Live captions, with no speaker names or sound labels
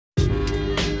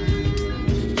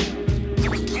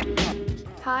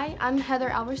Hi, I'm Heather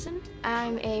Alverson.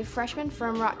 I'm a freshman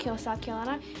from Rock Hill, South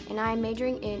Carolina, and I'm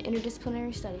majoring in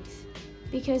interdisciplinary studies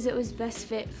because it was best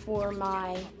fit for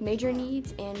my major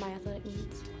needs and my athletic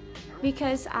needs.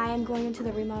 Because I am going into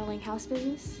the remodeling house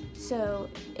business, so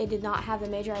it did not have the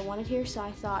major I wanted here, so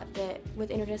I thought that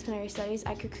with interdisciplinary studies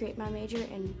I could create my major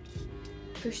and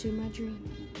pursue my dream.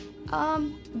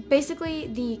 Basically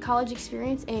the college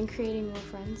experience and creating more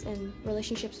friends and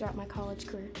relationships throughout my college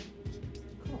career.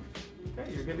 Cool.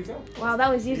 Okay, you're good to go. Wow,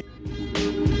 that was easy.